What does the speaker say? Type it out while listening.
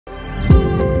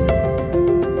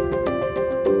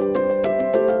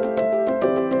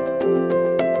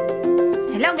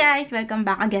guys! Welcome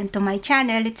back again to my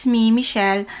channel. It's me,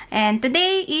 Michelle. And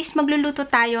today is magluluto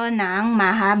tayo ng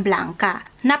Maja Blanca.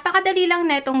 Napakadali lang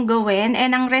netong gawin.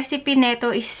 And ang recipe neto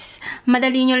is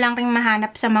madali nyo lang ring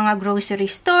mahanap sa mga grocery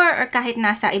store or kahit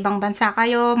nasa ibang bansa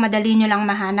kayo, madali nyo lang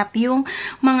mahanap yung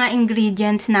mga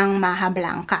ingredients ng Maja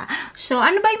Blanca. So,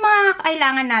 ano ba yung mga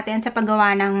kailangan natin sa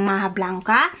paggawa ng Maja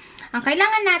Blanca? Ang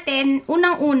kailangan natin,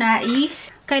 unang-una is,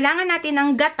 kailangan natin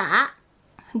ng gata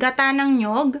ng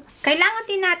nyog. Kailangan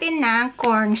din natin ng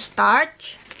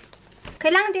cornstarch.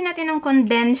 Kailangan din natin ng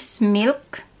condensed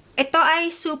milk. Ito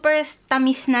ay super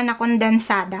tamis na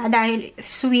kondensada dahil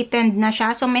sweetened na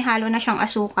siya. So, may halo na siyang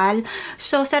asukal.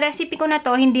 So, sa recipe ko na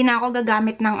to, hindi na ako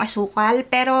gagamit ng asukal.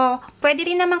 Pero, pwede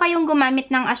rin naman kayong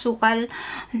gumamit ng asukal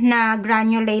na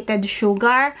granulated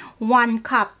sugar. 1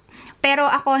 cup. Pero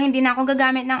ako, hindi na ako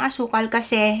gagamit ng asukal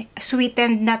kasi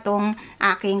sweetened na tong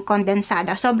aking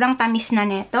kondensada. Sobrang tamis na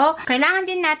neto. Kailangan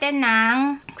din natin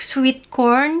ng sweet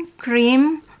corn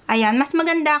cream. Ayan, mas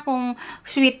maganda kung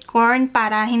sweet corn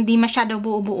para hindi masyado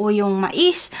buo-buo yung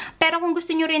mais. Pero kung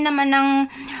gusto nyo rin naman ng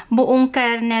buong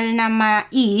kernel na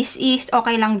mais, is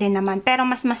okay lang din naman. Pero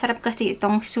mas masarap kasi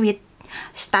itong sweet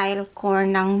style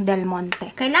corn ng Del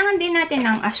Monte. Kailangan din natin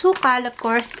ng asukal, of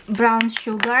course, brown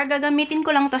sugar. Gagamitin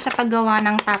ko lang to sa paggawa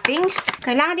ng toppings.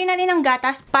 Kailangan din natin ng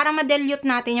gatas para ma-dilute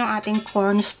natin yung ating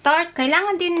cornstarch.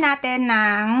 Kailangan din natin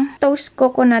ng toast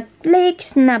coconut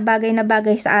flakes na bagay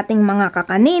sa ating mga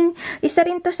kakanin. Isa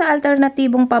rin to sa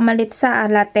alternatibong pamalit sa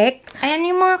latek. Ayan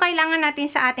yung mga kailangan natin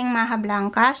sa ating Maja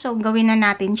Blanca. So, gawin na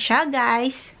natin siya,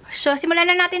 guys. So, simulan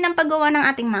na natin ang paggawa ng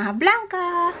ating Maja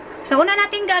Blanca. So, una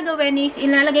natin gagawin is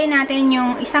ilalagay natin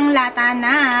yung isang lata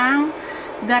ng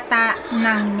gata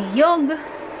ng niyog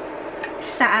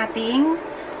sa ating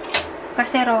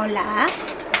kaserola.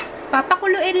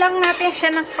 Papakuluin lang natin siya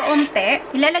ng kaunti.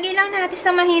 Ilalagay lang natin sa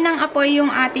mahinang apoy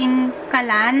yung ating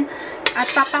kalan at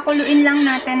papakuluin lang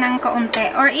natin ng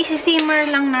kaunti or isi-simmer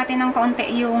lang natin ng kaunti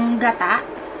yung gata.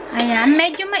 Ayan,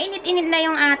 medyo mainit-init na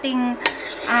yung ating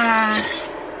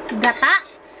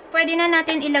gata. Pwede na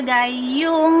natin ilagay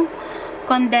yung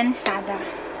kondensada.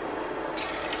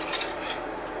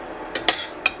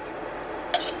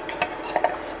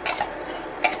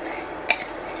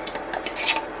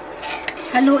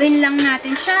 Haluin lang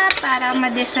natin siya para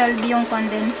ma-dissolve yung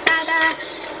kondensada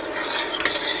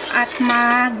at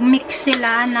mag-mix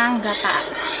sila ng gata.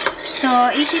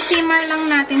 So, isi-simmer lang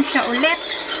natin siya ulit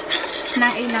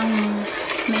ng ilang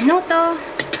minuto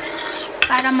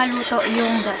para maluto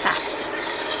yung gata.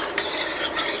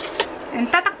 And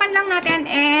tatakpan lang natin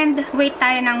and wait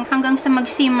tayo hanggang sa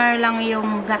mag-simmer lang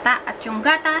yung gata at yung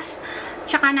gatas.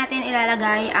 Tsaka natin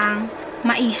ilalagay ang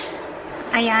mais.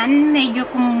 Ayan, medyo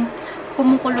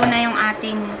kumukulo na yung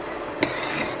ating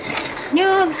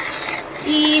nyug.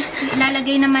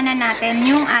 Ilalagay naman na natin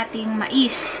yung ating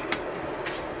mais.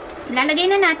 Ilalagay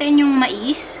na natin yung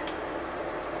mais.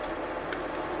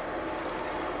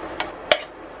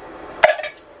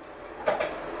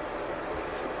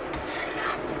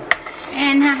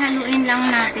 And hahaluin lang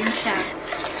natin siya.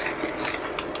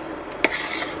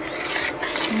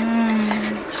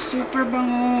 Super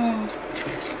bango.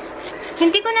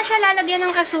 Hindi ko na siya lalagyan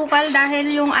ng asukal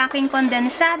dahil yung aking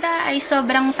kondensada ay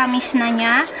sobrang tamis na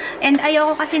niya. And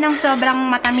ayoko kasi ng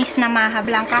sobrang matamis na Maja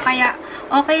Blanca. Kaya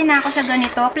okay na ako sa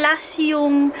ganito. Plus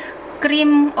yung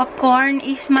cream of corn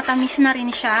is matamis na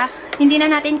rin siya. Hindi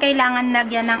na natin kailangan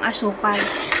lagyan ng asukal.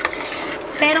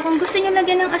 Pero kung gusto nyo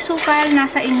lagyan ng asukal,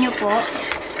 nasa inyo po.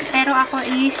 Pero ako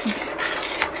is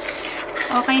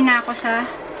okay na ako sa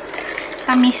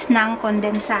tamis ng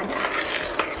kondensada.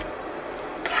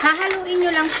 Hahaluin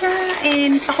nyo lang siya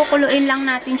and pakukuluin lang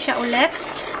natin siya ulit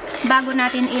bago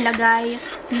natin ilagay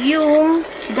yung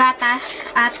gatas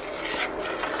at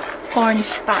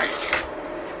cornstarch.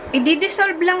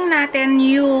 I-dissolve lang natin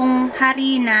yung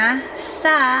harina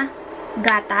sa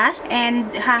gatas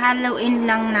and hahaluin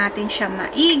lang natin siya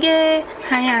maigi.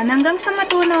 Ayan, hanggang sa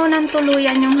matunaw ng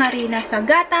tuluyan yung harina sa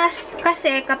gatas.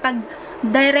 Kasi kapag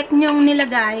direct nyong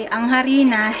nilagay ang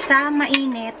harina sa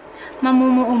mainit,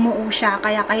 mamumuo siya.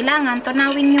 Kaya kailangan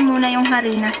tunawin nyo muna yung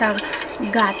harina sa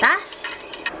gatas.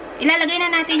 Ilalagay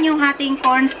na natin yung ating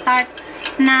cornstarch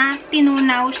na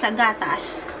tinunaw sa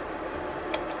gatas.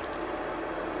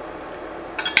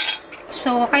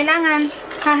 So, kailangan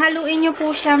hahaluin nyo po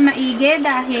siya maigi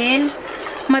dahil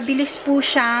mabilis po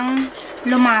siyang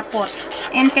lumapot.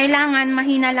 And kailangan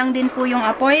mahina lang din po yung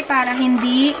apoy para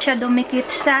hindi siya dumikit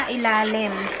sa ilalim.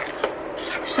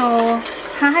 So,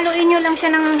 hahaluin nyo lang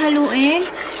siya ng haluin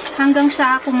hanggang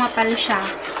sa kumapal siya.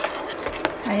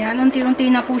 Ayan, unti-unti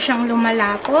na po siyang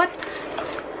lumalapot.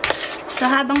 So,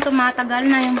 habang tumatagal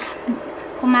na yung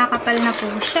kumakapal na po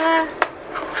siya.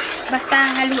 Basta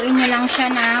haluin nyo lang siya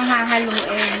ng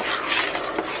hahaluin.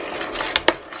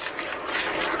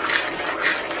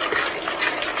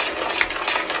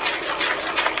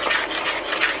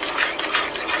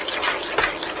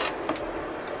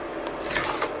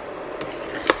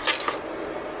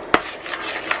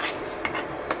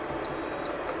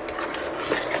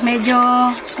 Medyo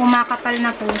kumakapal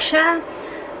na po siya.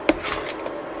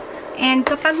 And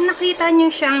kapag nakita nyo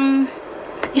siyang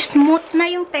smooth na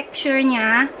yung texture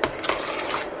niya,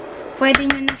 pwede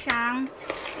nyo na siyang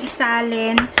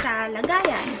isalin sa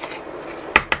lagayan.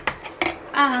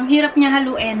 Ang hirap niya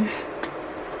haluin.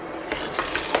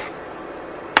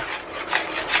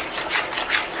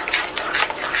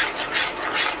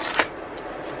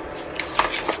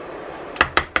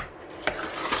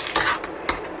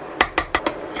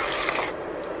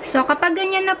 So, kapag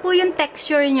ganyan na po yung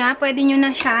texture niya, pwede nyo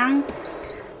na siyang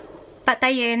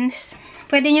patayin.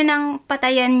 Pwede nyo nang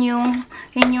patayan yung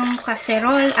inyong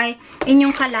casserole, ay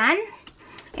inyong kalan.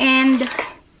 And,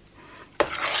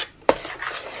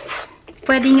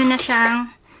 pwede nyo na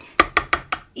siyang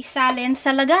isalin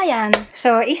sa lagayan.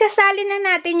 So, isasalin na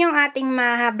natin yung ating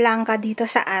maja blanca dito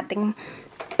sa ating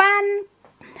pan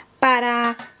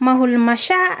para mahulma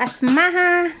siya as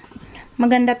maja.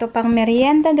 Maganda to pang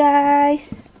merienda,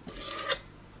 guys.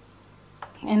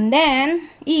 And then,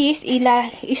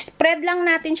 spread lang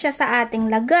natin siya sa ating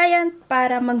lagayan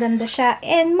para maganda siya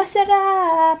and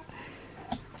masarap.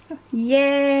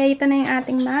 Yay! Ito na yung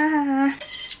ating maja.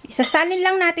 Isasalin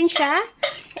lang natin siya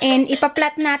and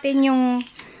ipaplat natin yung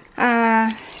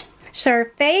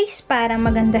surface para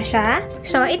maganda siya.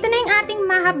 So, ito na yung ating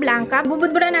maja blanca.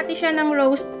 Bubudburan natin siya ng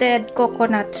roasted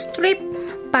coconut strip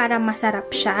para masarap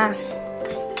siya.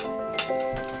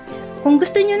 Kung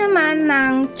gusto nyo naman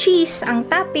ng cheese ang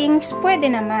toppings, pwede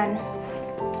naman.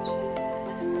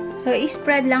 So,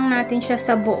 i-spread lang natin siya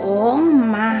sa buong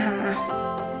maja.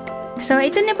 So,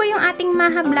 ito na po yung ating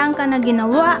maja blanca na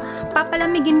ginawa.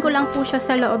 Papalamigin ko lang po siya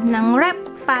sa loob ng rep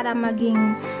para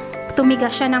maging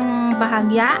tumigas siya ng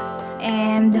bahagya.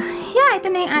 And, yeah,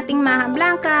 ito na yung ating maja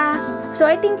blanca. So,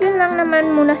 I think yun lang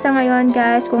naman muna sa ngayon,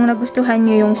 guys. Kung nagustuhan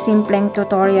nyo yung simpleng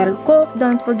tutorial ko,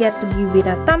 don't forget to give it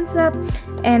a thumbs up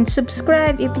and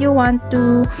subscribe if you want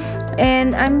to.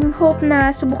 And I hope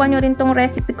na subukan nyo rin tong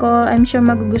recipe ko. I'm sure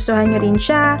magugustuhan nyo rin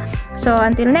siya. So,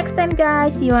 until next time,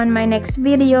 guys. See you on my next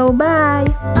video. Bye!